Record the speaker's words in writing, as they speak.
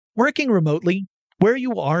Working remotely, where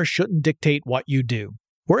you are shouldn't dictate what you do.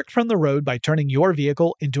 Work from the road by turning your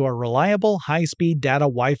vehicle into a reliable high-speed data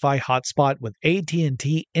Wi-Fi hotspot with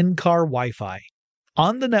AT&T in-car Wi-Fi.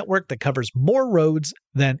 On the network that covers more roads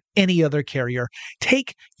than any other carrier,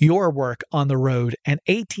 take your work on the road and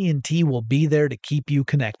AT&T will be there to keep you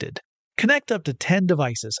connected. Connect up to 10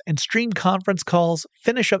 devices and stream conference calls,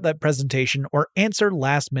 finish up that presentation, or answer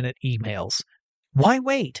last-minute emails. Why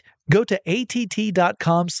wait? Go to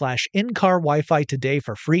att.com/in-car Wi-Fi today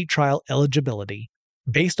for free trial eligibility.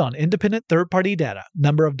 Based on independent third-party data,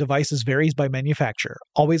 number of devices varies by manufacturer.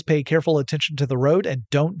 Always pay careful attention to the road and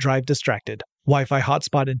don't drive distracted. Wi-Fi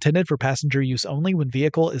hotspot intended for passenger use only when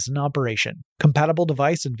vehicle is in operation. Compatible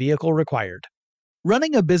device and vehicle required.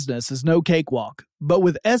 Running a business is no cakewalk, but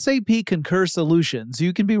with SAP Concur Solutions,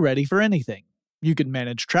 you can be ready for anything. You can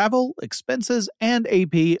manage travel, expenses, and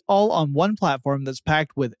AP all on one platform that's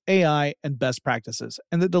packed with AI and best practices,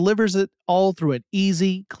 and that delivers it all through an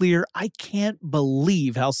easy, clear, I can't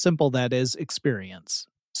believe how simple that is experience.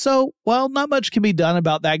 So, while not much can be done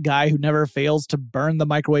about that guy who never fails to burn the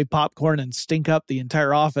microwave popcorn and stink up the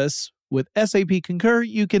entire office, with SAP Concur,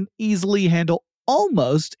 you can easily handle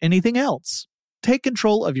almost anything else. Take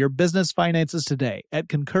control of your business finances today at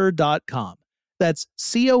Concur.com. That's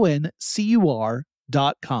CONCUR.com.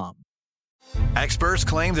 Experts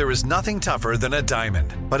claim there is nothing tougher than a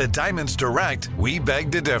diamond. But at Diamonds Direct, we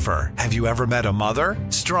beg to differ. Have you ever met a mother?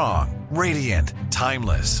 Strong, radiant,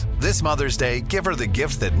 timeless. This Mother's Day, give her the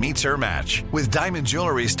gift that meets her match. With diamond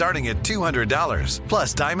jewelry starting at $200.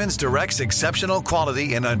 Plus Diamonds Direct's exceptional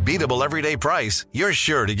quality and unbeatable everyday price, you're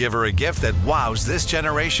sure to give her a gift that wows this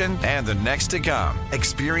generation and the next to come.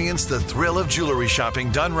 Experience the thrill of jewelry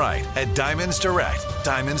shopping done right at Diamonds Direct.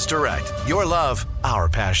 Diamonds Direct. Your love, our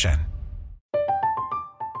passion.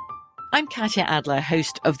 I'm Katya Adler,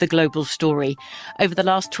 host of The Global Story. Over the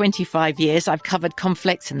last 25 years, I've covered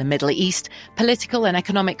conflicts in the Middle East, political and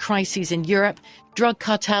economic crises in Europe, drug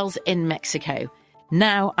cartels in Mexico.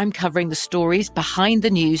 Now I'm covering the stories behind the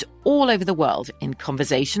news all over the world in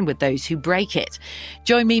conversation with those who break it.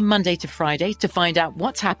 Join me Monday to Friday to find out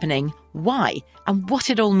what's happening, why, and what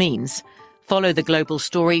it all means. Follow The Global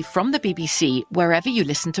Story from the BBC wherever you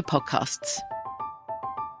listen to podcasts.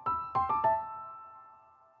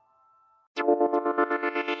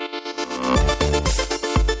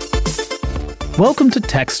 Welcome to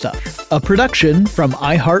Tech Stuff, a production from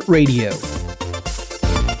iHeartRadio.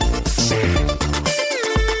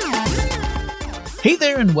 Hey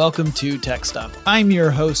there and welcome to Tech Stuff. I'm your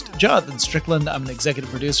host, Jonathan Strickland. I'm an executive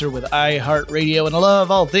producer with iHeartRadio and I love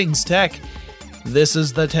all things tech. This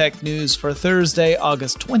is the tech news for Thursday,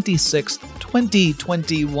 August 26th,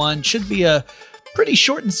 2021. Should be a pretty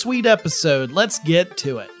short and sweet episode. Let's get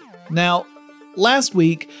to it. Now, last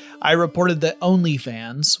week, I reported that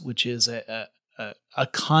OnlyFans, which is a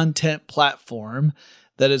content platform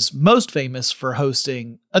that is most famous for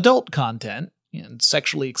hosting adult content and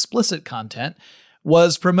sexually explicit content,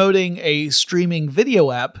 was promoting a streaming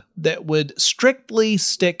video app that would strictly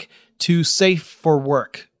stick to safe for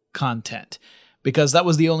work content, because that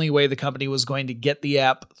was the only way the company was going to get the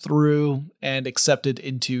app through and accepted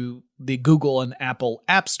into the Google and Apple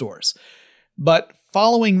app stores. But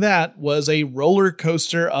following that was a roller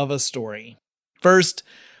coaster of a story. First,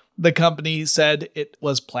 the company said it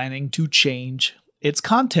was planning to change its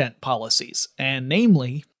content policies, and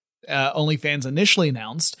namely, OnlyFans initially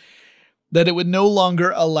announced that it would no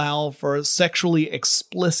longer allow for sexually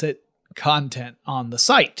explicit content on the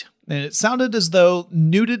site. And it sounded as though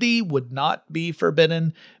nudity would not be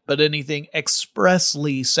forbidden, but anything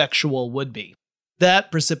expressly sexual would be.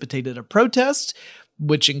 That precipitated a protest,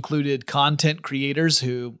 which included content creators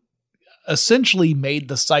who essentially made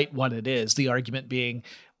the site what it is, the argument being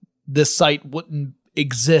this site wouldn't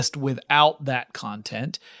exist without that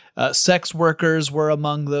content. Sex workers were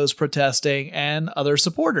among those protesting and other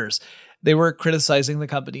supporters. They were criticizing the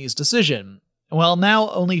company's decision. Well, now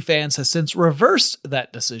OnlyFans has since reversed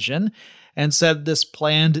that decision and said this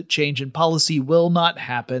planned change in policy will not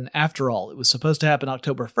happen after all. It was supposed to happen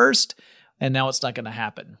October 1st, and now it's not going to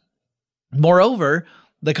happen. Moreover,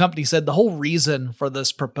 the company said the whole reason for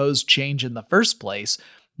this proposed change in the first place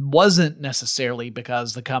wasn't necessarily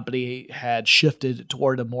because the company had shifted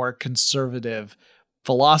toward a more conservative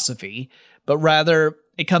philosophy, but rather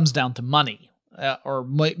it comes down to money, or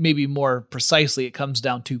maybe more precisely, it comes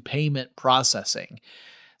down to payment processing.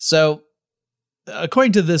 So,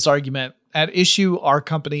 according to this argument, at issue are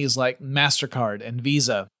companies like MasterCard and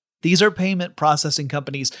Visa. These are payment processing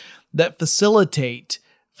companies that facilitate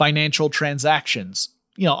financial transactions,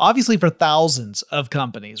 obviously for thousands of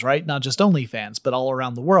companies, right? Not just OnlyFans, but all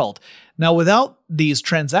around the world. Now, without these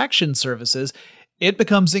transaction services, it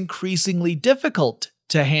becomes increasingly difficult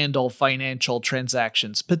to handle financial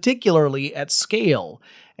transactions, particularly at scale.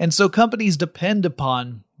 And so companies depend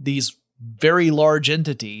upon these very large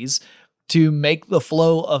entities to make the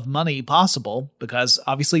flow of money possible, because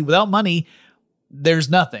obviously without money, there's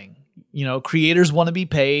nothing. Creators want to be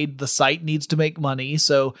paid, the site needs to make money,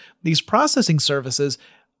 so these processing services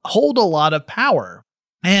hold a lot of power.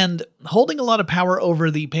 And holding a lot of power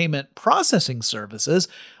over the payment processing services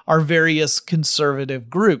are various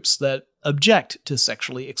conservative groups that object to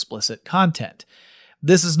sexually explicit content.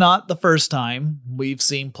 This is not the first time we've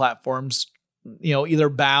seen platforms, either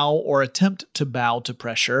bow or attempt to bow to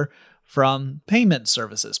pressure from payment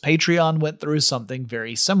services. Patreon went through something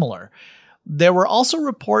very similar. There were also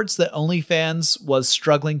reports that OnlyFans was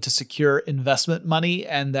struggling to secure investment money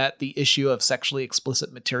and that the issue of sexually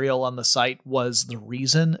explicit material on the site was the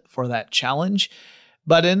reason for that challenge.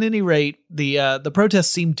 But at any rate, the protests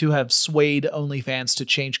seem to have swayed OnlyFans to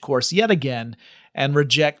change course yet again and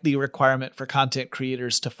reject the requirement for content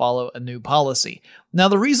creators to follow a new policy. Now,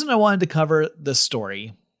 the reason I wanted to cover this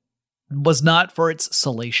story was not for its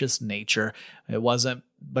salacious nature. It wasn't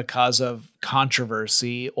because of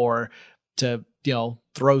controversy or to,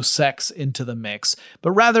 throw sex into the mix, but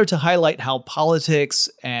rather to highlight how politics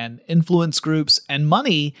and influence groups and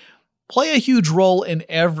money play a huge role in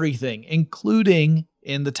everything, including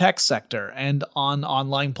in the tech sector and on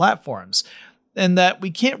online platforms, and that we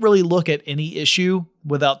can't really look at any issue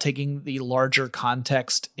without taking the larger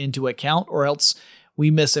context into account, or else we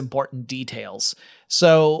miss important details.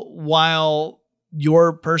 So while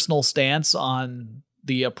your personal stance on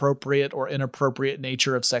the appropriate or inappropriate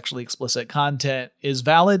nature of sexually explicit content is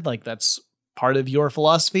valid, like that's part of your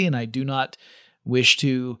philosophy, and I do not wish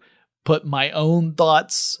to put my own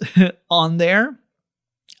thoughts on there,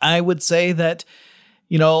 I would say that,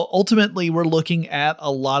 ultimately we're looking at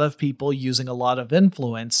a lot of people using a lot of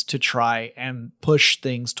influence to try and push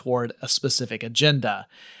things toward a specific agenda.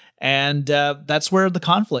 And that's where the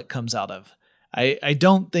conflict comes out of. I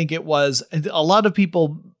don't think it was, a lot of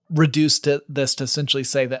people reduced this to essentially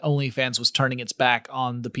say that OnlyFans was turning its back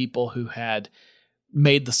on the people who had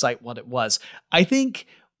made the site what it was. I think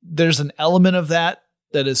there's an element of that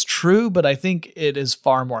is true, but I think it is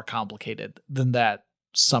far more complicated than that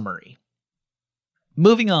summary.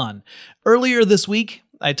 Moving on. Earlier this week,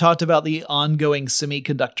 I talked about the ongoing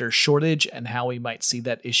semiconductor shortage and how we might see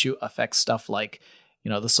that issue affect stuff like,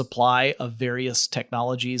 the supply of various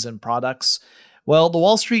technologies and products. Well, the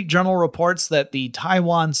Wall Street Journal reports that the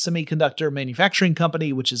Taiwan Semiconductor Manufacturing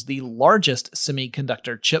Company, which is the largest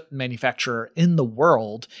semiconductor chip manufacturer in the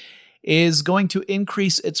world, is going to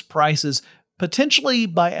increase its prices potentially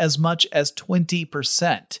by as much as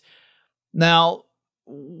 20%. Now,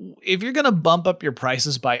 if you're going to bump up your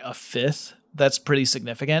prices by a fifth, that's pretty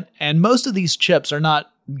significant. And most of these chips are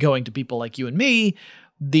not going to people like you and me.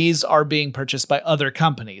 These are being purchased by other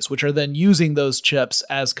companies, which are then using those chips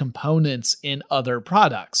as components in other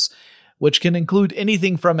products, which can include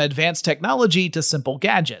anything from advanced technology to simple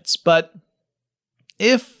gadgets. But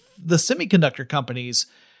if the semiconductor companies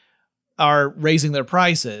are raising their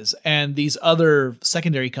prices and these other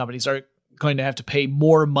secondary companies are going to have to pay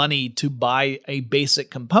more money to buy a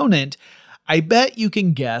basic component, I bet you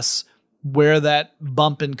can guess where that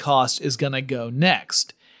bump in cost is going to go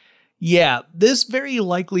next. Yeah, this very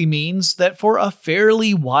likely means that for a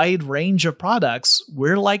fairly wide range of products,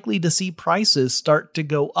 we're likely to see prices start to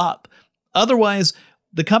go up. Otherwise,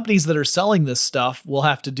 the companies that are selling this stuff will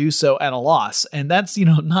have to do so at a loss, and that's,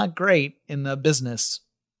 not great in a business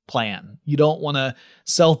plan. You don't want to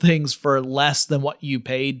sell things for less than what you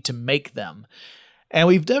paid to make them. And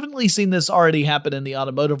we've definitely seen this already happen in the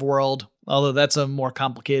automotive world, although that's a more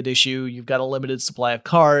complicated issue. You've got a limited supply of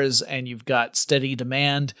cars, and you've got steady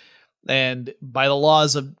demand. And by the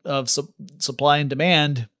laws of supply and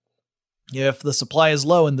demand, if the supply is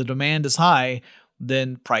low and the demand is high,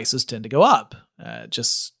 then prices tend to go up.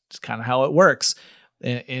 Just kind of how it works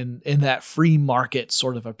in that free market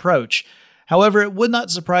sort of approach. However, it would not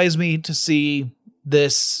surprise me to see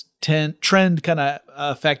this trend kind of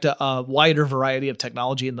affect a wider variety of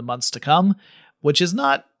technology in the months to come, which is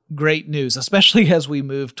not great news, especially as we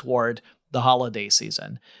move toward the holiday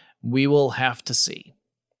season. We will have to see.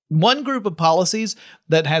 One group of policies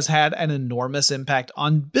that has had an enormous impact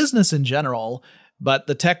on business in general, but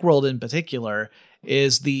the tech world in particular,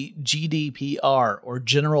 is the GDPR, or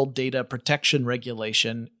General Data Protection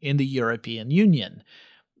Regulation, in the European Union.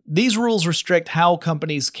 These rules restrict how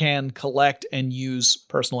companies can collect and use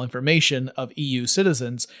personal information of EU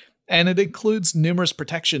citizens, and it includes numerous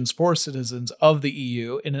protections for citizens of the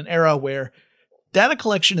EU in an era where Data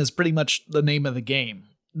collection is pretty much the name of the game.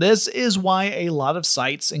 This is why a lot of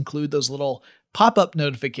sites include those little pop-up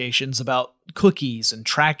notifications about cookies and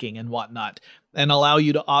tracking and whatnot, and allow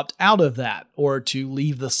you to opt out of that or to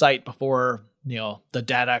leave the site before, the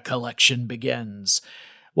data collection begins.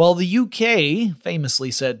 Well, the UK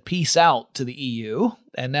famously said peace out to the EU,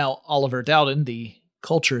 and now Oliver Dowden, the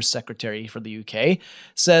Culture Secretary for the UK,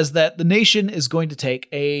 says that the nation is going to take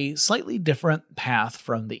a slightly different path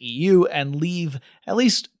from the EU and leave at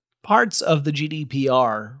least parts of the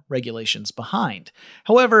GDPR regulations behind.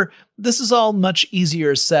 However, this is all much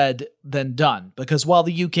easier said than done, because while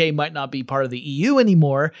the UK might not be part of the EU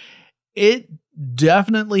anymore, it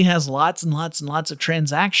definitely has lots and lots and lots of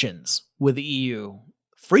transactions with the EU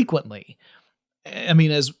frequently. I mean,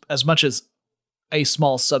 as much as a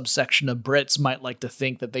small subsection of Brits might like to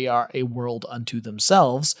think that they are a world unto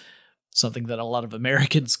themselves, something that a lot of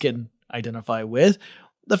Americans can identify with,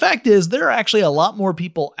 the fact is there are actually a lot more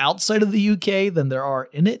people outside of the UK than there are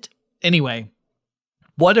in it. Anyway,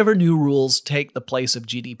 whatever new rules take the place of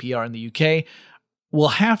GDPR in the UK will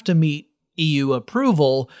have to meet EU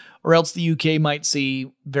approval, or else the UK might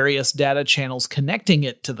see various data channels connecting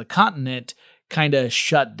it to the continent kind of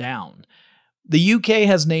shut down. The UK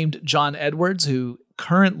has named John Edwards, who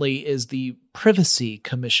currently is the Privacy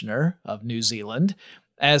Commissioner of New Zealand,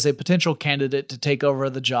 as a potential candidate to take over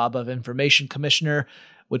the job of Information Commissioner,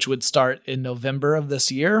 which would start in November of this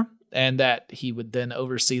year, and that he would then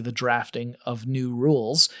oversee the drafting of new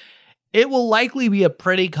rules. It will likely be a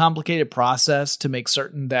pretty complicated process to make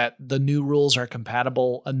certain that the new rules are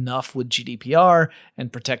compatible enough with GDPR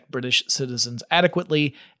and protect British citizens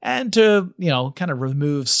adequately, and to, kind of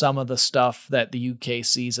remove some of the stuff that the UK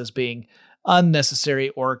sees as being unnecessary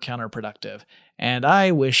or counterproductive. And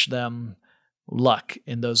I wish them luck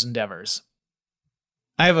in those endeavors.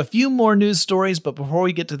 I have a few more news stories, but before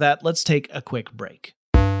we get to that, let's take a quick break.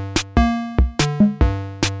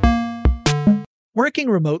 Working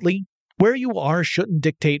remotely, where you are shouldn't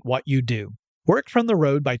dictate what you do. Work from the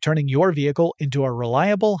road by turning your vehicle into a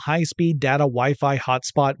reliable high-speed data Wi-Fi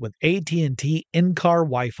hotspot with AT&T in-car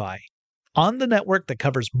Wi-Fi. On the network that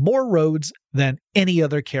covers more roads than any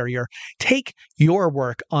other carrier, take your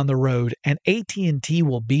work on the road and AT&T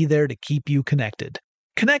will be there to keep you connected.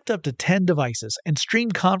 Connect up to 10 devices and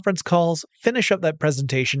stream conference calls, finish up that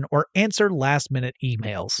presentation, or answer last-minute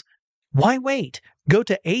emails. Why wait? Go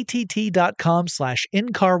to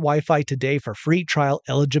att.com/in-car Wi-Fi today for free trial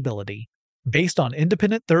eligibility. Based on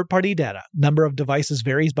independent third-party data, number of devices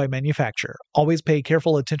varies by manufacturer. Always pay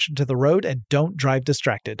careful attention to the road and don't drive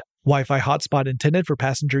distracted. Wi-Fi hotspot intended for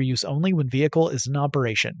passenger use only when vehicle is in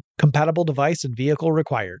operation. Compatible device and vehicle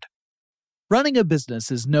required. Running a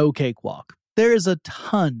business is no cakewalk. There is a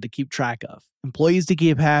ton to keep track of. Employees to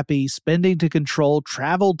keep happy, spending to control,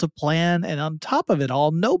 travel to plan, and on top of it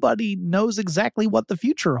all, nobody knows exactly what the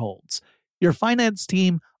future holds. Your finance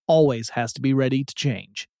team always has to be ready to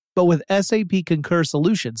change. But with SAP Concur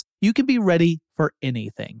Solutions, you can be ready for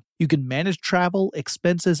anything. You can manage travel,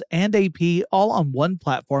 expenses, and AP all on one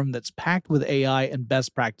platform that's packed with AI and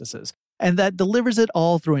best practices, and that delivers it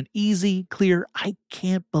all through an easy, clear, I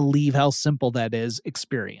can't believe how simple that is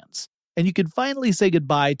experience. And you can finally say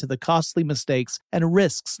goodbye to the costly mistakes and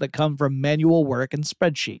risks that come from manual work and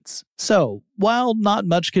spreadsheets. So, while not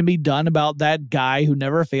much can be done about that guy who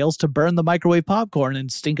never fails to burn the microwave popcorn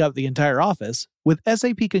and stink up the entire office, with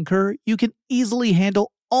SAP Concur, you can easily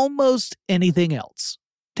handle almost anything else.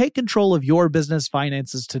 Take control of your business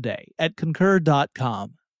finances today at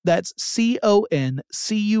Concur.com. That's CONCUR.com.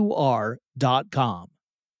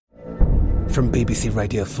 From BBC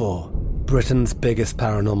Radio 4. Britain's biggest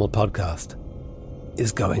paranormal podcast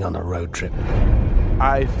is going on a road trip.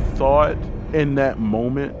 I thought in that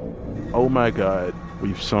moment, oh my God,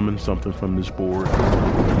 we've summoned something from this board.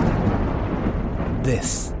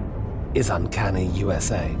 This is Uncanny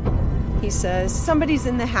USA. He says, somebody's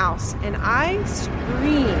in the house, and I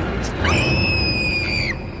screamed.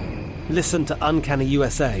 Listen to Uncanny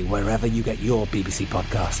USA wherever you get your BBC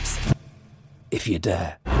podcasts, if you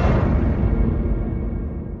dare.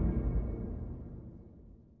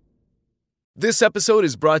 This episode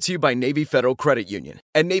is brought to you by Navy Federal Credit Union.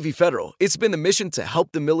 At Navy Federal, it's been the mission to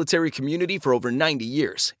help the military community for over 90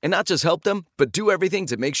 years. And not just help them, but do everything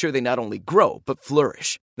to make sure they not only grow, but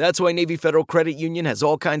flourish. That's why Navy Federal Credit Union has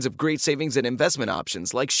all kinds of great savings and investment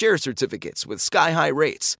options like share certificates with sky-high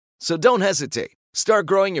rates. So don't hesitate. Start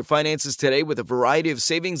growing your finances today with a variety of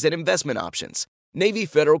savings and investment options. Navy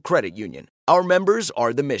Federal Credit Union. Our members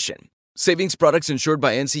are the mission. Savings products insured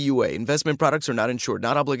by NCUA. Investment products are not insured,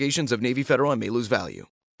 not obligations of Navy Federal and may lose value.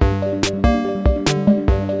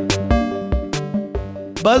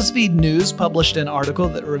 BuzzFeed News published an article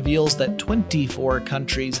that reveals that 24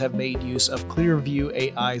 countries have made use of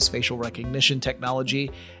Clearview AI's facial recognition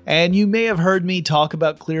technology, and you may have heard me talk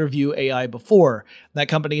about Clearview AI before. That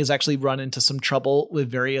company has actually run into some trouble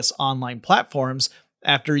with various online platforms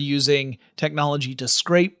after using technology to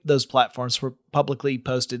scrape those platforms for publicly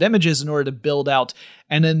posted images in order to build out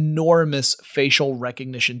an enormous facial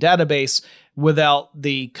recognition database without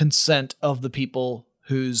the consent of the people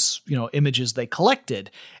whose, images they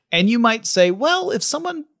collected. And you might say, well, if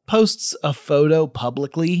someone posts a photo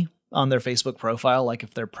publicly on their Facebook profile, like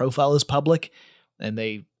if their profile is public and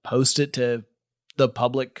they post it to the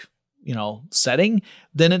public, setting,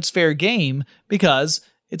 then it's fair game because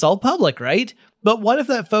it's all public, right? But what if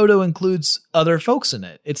that photo includes other folks in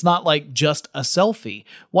it? It's not like just a selfie.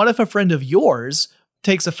 What if a friend of yours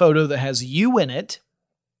takes a photo that has you in it,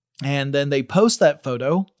 and then they post that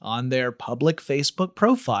photo on their public Facebook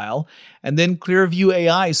profile, and then Clearview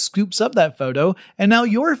AI scoops up that photo, and now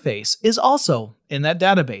your face is also in that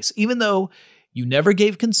database. Even though you never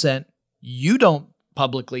gave consent, you don't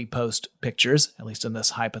publicly post pictures, at least in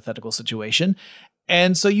this hypothetical situation,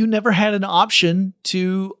 and so you never had an option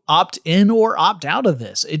to opt in or opt out of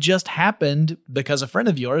this. It just happened because a friend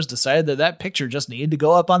of yours decided that that picture just needed to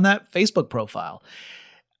go up on that Facebook profile.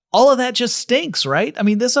 All of that just stinks, right? I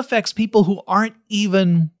mean, this affects people who aren't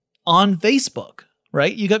even on Facebook,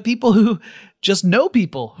 right? You got people who just know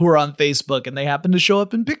people who are on Facebook and they happen to show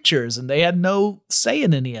up in pictures and they had no say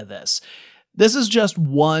in any of this. This is just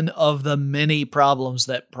one of the many problems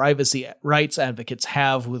that privacy rights advocates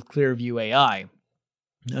have with Clearview AI.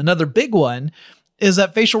 Another big one is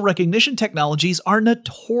that facial recognition technologies are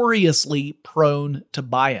notoriously prone to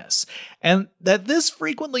bias, and that this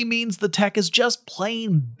frequently means the tech is just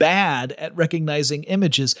plain bad at recognizing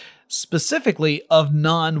images, specifically of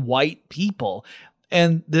non-white people,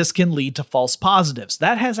 and this can lead to false positives.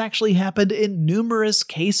 That has actually happened in numerous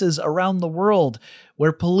cases around the world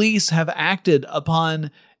where police have acted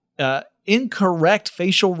upon incorrect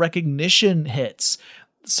facial recognition hits.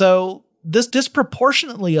 So this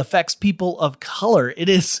disproportionately affects people of color. It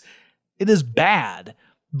is bad.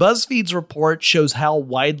 BuzzFeed's report shows how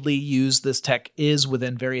widely used this tech is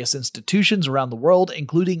within various institutions around the world,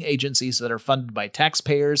 including agencies that are funded by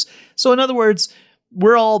taxpayers. So in other words,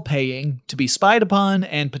 we're all paying to be spied upon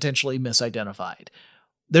and potentially misidentified.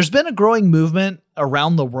 There's been a growing movement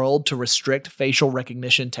around the world to restrict facial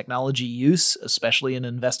recognition technology use, especially in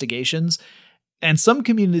investigations. And some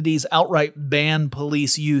communities outright ban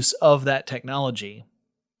police use of that technology.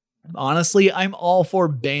 Honestly, I'm all for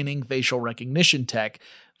banning facial recognition tech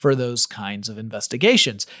for those kinds of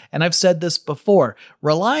investigations. And I've said this before,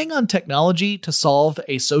 relying on technology to solve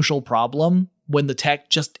a social problem when the tech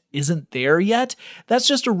just isn't there yet, that's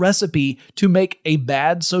just a recipe to make a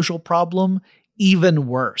bad social problem even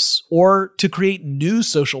worse, or to create new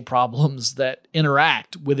social problems that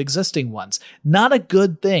interact with existing ones. Not a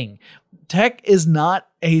good thing. Tech is not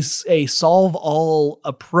a solve-all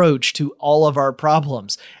approach to all of our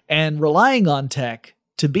problems, and relying on tech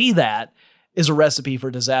to be that is a recipe for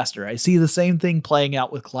disaster. I see the same thing playing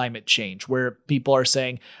out with climate change, where people are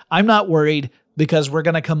saying, I'm not worried because we're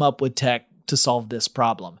going to come up with tech to solve this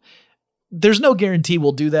problem. There's no guarantee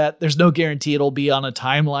we'll do that. There's no guarantee it'll be on a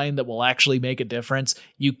timeline that will actually make a difference.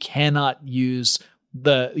 You cannot use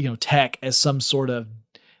the tech as some sort of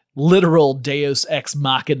literal deus ex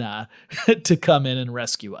machina to come in and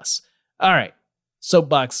rescue us. All right,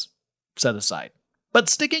 soapbox set aside. But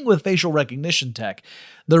sticking with facial recognition tech,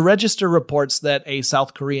 the Register reports that a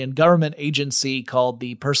South Korean government agency called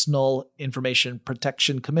the Personal Information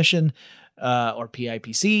Protection Commission, or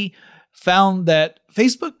PIPC, found that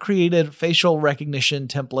Facebook created facial recognition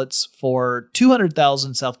templates for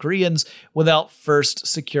 200,000 South Koreans without first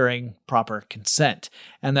securing proper consent,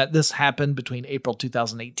 and that this happened between April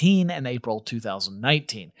 2018 and April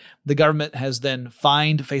 2019. The government has then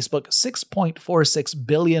fined Facebook 6.46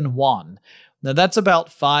 billion won. Now that's about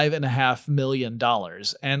 $5.5 million,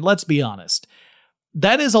 and let's be honest,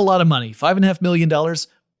 that is a lot of money. $5.5 million,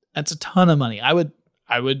 that's a ton of money. I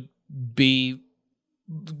would be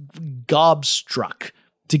gobstruck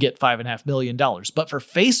to get $5.5 million. But for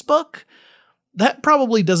Facebook, that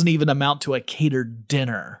probably doesn't even amount to a catered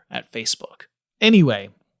dinner at Facebook. Anyway,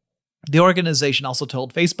 the organization also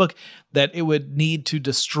told Facebook that it would need to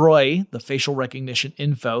destroy the facial recognition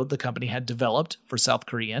info the company had developed for South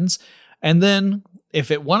Koreans. And then,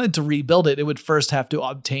 if it wanted to rebuild it, it would first have to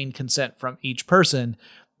obtain consent from each person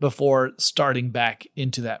before starting back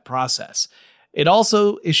into that process. It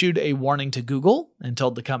also issued a warning to Google and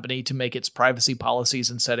told the company to make its privacy policies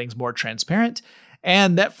and settings more transparent.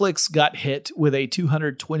 And Netflix got hit with a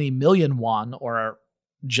 220 million won, or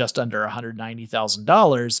just under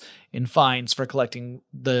 $190,000 in fines for collecting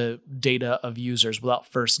the data of users without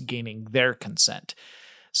first gaining their consent.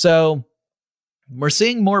 So we're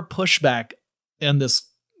seeing more pushback in this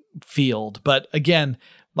field. But again,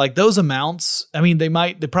 like those amounts, I mean, they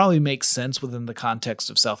probably make sense within the context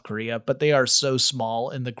of South Korea, but they are so small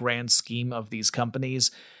in the grand scheme of these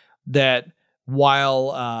companies that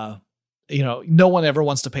while, no one ever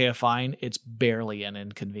wants to pay a fine, it's barely an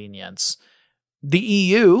inconvenience. The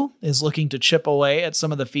EU is looking to chip away at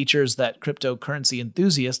some of the features that cryptocurrency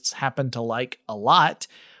enthusiasts happen to like a lot,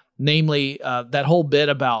 namely that whole bit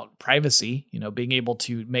about privacy, being able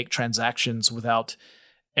to make transactions without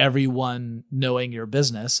everyone knowing your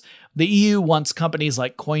business. The EU wants companies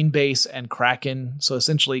like Coinbase and Kraken, so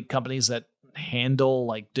essentially companies that handle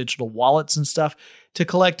like digital wallets and stuff, to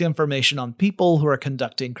collect information on people who are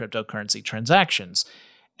conducting cryptocurrency transactions.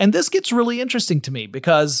 And this gets really interesting to me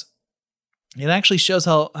because it actually shows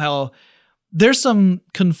how there's some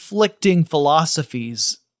conflicting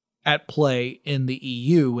philosophies at play in the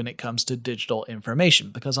EU when it comes to digital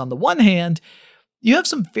information. Because on the one hand, you have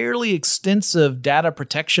some fairly extensive data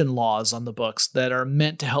protection laws on the books that are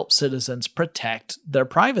meant to help citizens protect their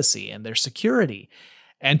privacy and their security,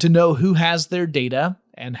 and to know who has their data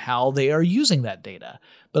and how they are using that data.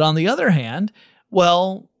 But on the other hand,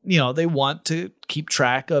 well, they want to keep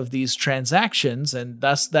track of these transactions, and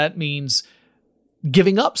thus that means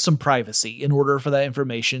giving up some privacy in order for that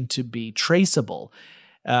information to be traceable.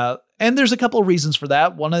 And there's a couple of reasons for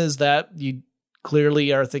that. One is that you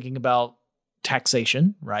clearly are thinking about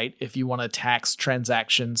taxation, right? If you want to tax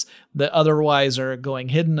transactions that otherwise are going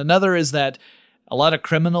hidden. Another is that a lot of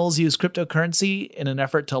criminals use cryptocurrency in an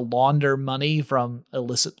effort to launder money from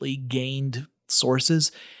illicitly gained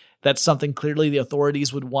sources. That's something clearly the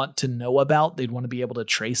authorities would want to know about. They'd want to be able to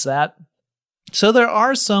trace that. So there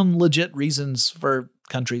are some legit reasons for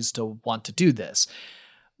countries to want to do this.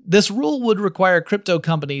 This rule would require crypto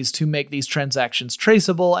companies to make these transactions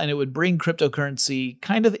traceable, and it would bring cryptocurrency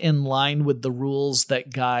kind of in line with the rules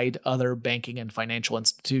that guide other banking and financial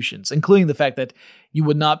institutions, including the fact that you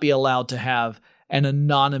would not be allowed to have an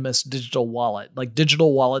anonymous digital wallet. Like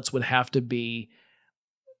digital wallets would have to be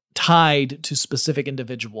tied to specific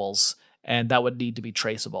individuals, and that would need to be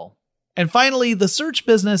traceable. And finally, the search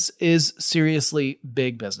business is seriously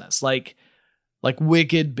big business, like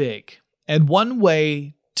wicked big. And one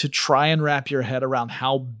way to try and wrap your head around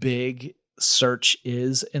how big search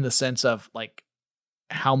is in the sense of like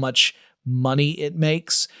how much money it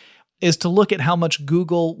makes is to look at how much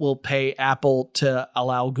Google will pay Apple to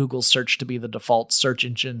allow Google search to be the default search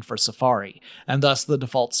engine for Safari, and thus the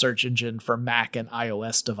default search engine for Mac and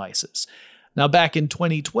iOS devices. Now, back in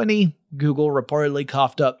 2020, Google reportedly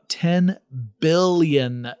coughed up $10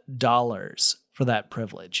 billion for that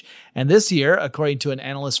privilege. And this year, according to an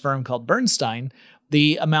analyst firm called Bernstein,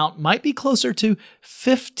 the amount might be closer to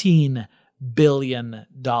 $15 billion.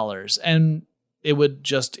 And it would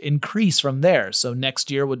just increase from there. So next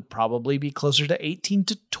year would probably be closer to $18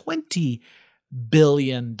 to $20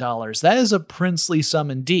 billion. That is a princely sum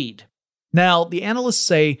indeed. Now, the analysts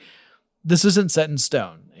say this isn't set in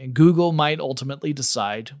stone, and Google might ultimately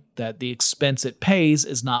decide that the expense it pays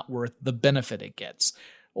is not worth the benefit it gets.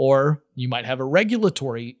 Or you might have a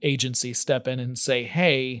regulatory agency step in and say,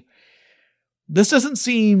 hey, this doesn't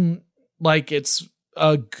seem like it's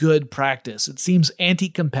a good practice. It seems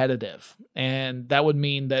anti-competitive. And that would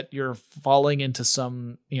mean that you're falling into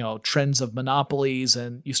some, trends of monopolies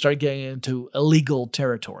and you start getting into illegal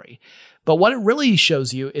territory. But what it really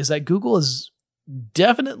shows you is that Google is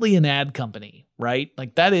definitely an ad company, right?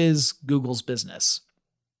 Like that is Google's business.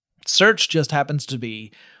 Search just happens to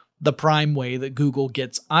be the prime way that Google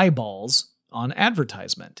gets eyeballs on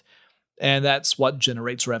advertisement. And that's what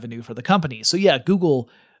generates revenue for the company. So yeah, Google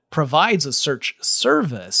provides a search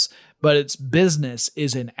service, but its business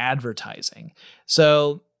is in advertising.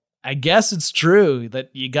 So I guess it's true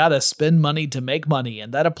that you got to spend money to make money.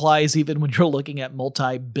 And that applies even when you're looking at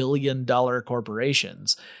multi-billion-dollar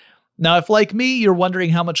corporations. Now, if like me, you're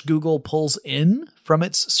wondering how much Google pulls in from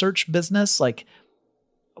its search business, like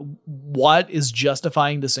what is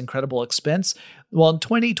justifying this incredible expense? Well, in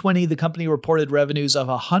 2020, the company reported revenues of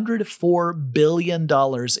 $104 billion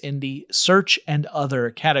in the search and other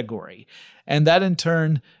category. And that in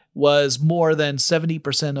turn was more than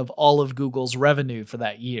 70% of all of Google's revenue for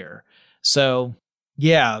that year. So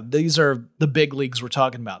yeah, these are the big leagues we're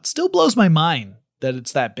talking about. Still blows my mind that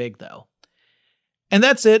it's that big though. And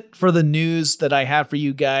that's it for the news that I have for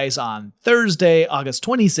you guys on Thursday, August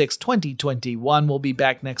 26, 2021. We'll be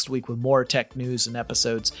back next week with more tech news and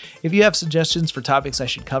episodes. If you have suggestions for topics I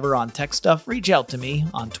should cover on Tech Stuff, reach out to me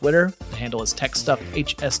on Twitter. The handle is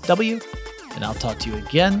TechStuffHSW, and I'll talk to you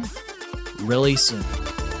again really soon.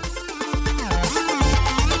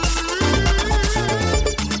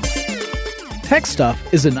 Tech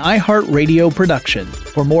Stuff is an iHeartRadio production.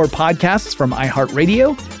 For more podcasts from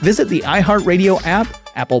iHeartRadio, visit the iHeartRadio app,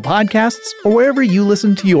 Apple Podcasts, or wherever you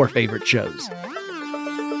listen to your favorite shows.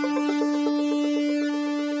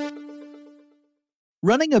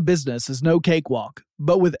 Running a business is no cakewalk,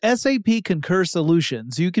 but with SAP Concur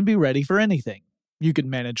Solutions, you can be ready for anything. You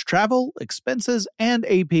can manage travel, expenses, and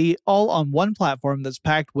AP all on one platform that's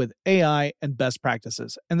packed with AI and best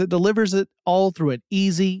practices, and that delivers it all through an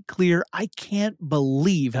easy, clear, I can't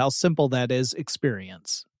believe how simple that is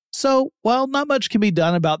experience. So, while not much can be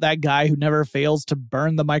done about that guy who never fails to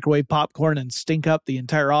burn the microwave popcorn and stink up the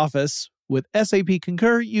entire office, with SAP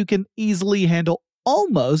Concur, you can easily handle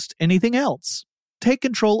almost anything else. Take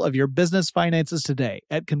control of your business finances today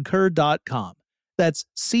at Concur.com. That's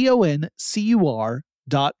CONCUR.com.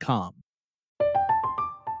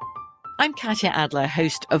 I'm Katya Adler,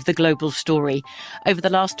 host of The Global Story. Over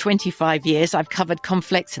the last 25 years, I've covered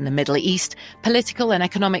conflicts in the Middle East, political and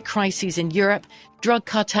economic crises in Europe, drug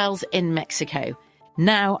cartels in Mexico.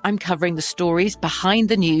 Now I'm covering the stories behind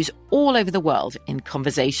the news all over the world in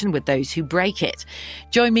conversation with those who break it.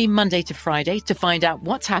 Join me Monday to Friday to find out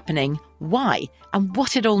what's happening, why, and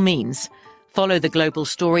what it all means. Follow The Global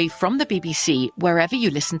Story from the BBC wherever you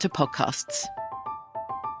listen to podcasts.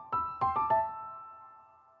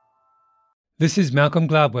 This is Malcolm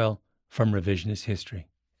Gladwell from Revisionist History.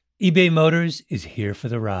 eBay Motors is here for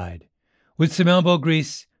the ride. With some elbow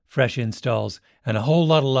grease, fresh installs, and a whole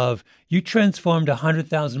lot of love, you transformed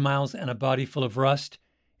 100,000 miles and a body full of rust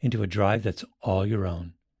into a drive that's all your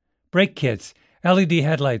own. Brake kits, LED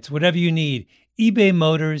headlights, whatever you need, eBay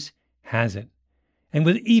Motors has it. And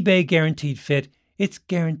with eBay Guaranteed Fit, it's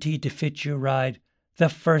guaranteed to fit your ride the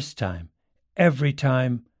first time, every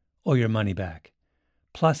time, or your money back.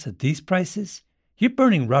 Plus, at these prices, you're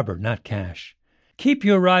burning rubber, not cash. Keep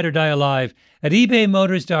your ride or die alive at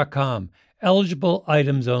ebaymotors.com. Eligible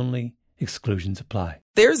items only. Exclusions apply.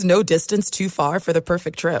 There's no distance too far for the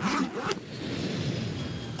perfect trip.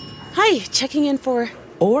 Hi, checking in for...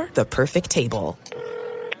 Or the perfect table.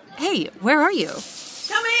 Hey, where are you?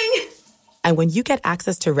 Coming! And when you get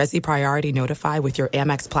access to Resi Priority Notify with your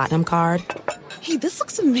Amex Platinum card... Hey, this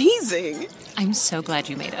looks amazing. I'm so glad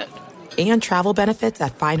you made it. And travel benefits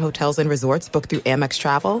at fine hotels and resorts booked through Amex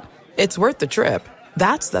Travel, it's worth the trip.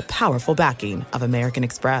 That's the powerful backing of American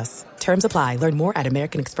Express. Terms apply. Learn more at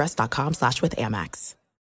americanexpress.com/withAmex.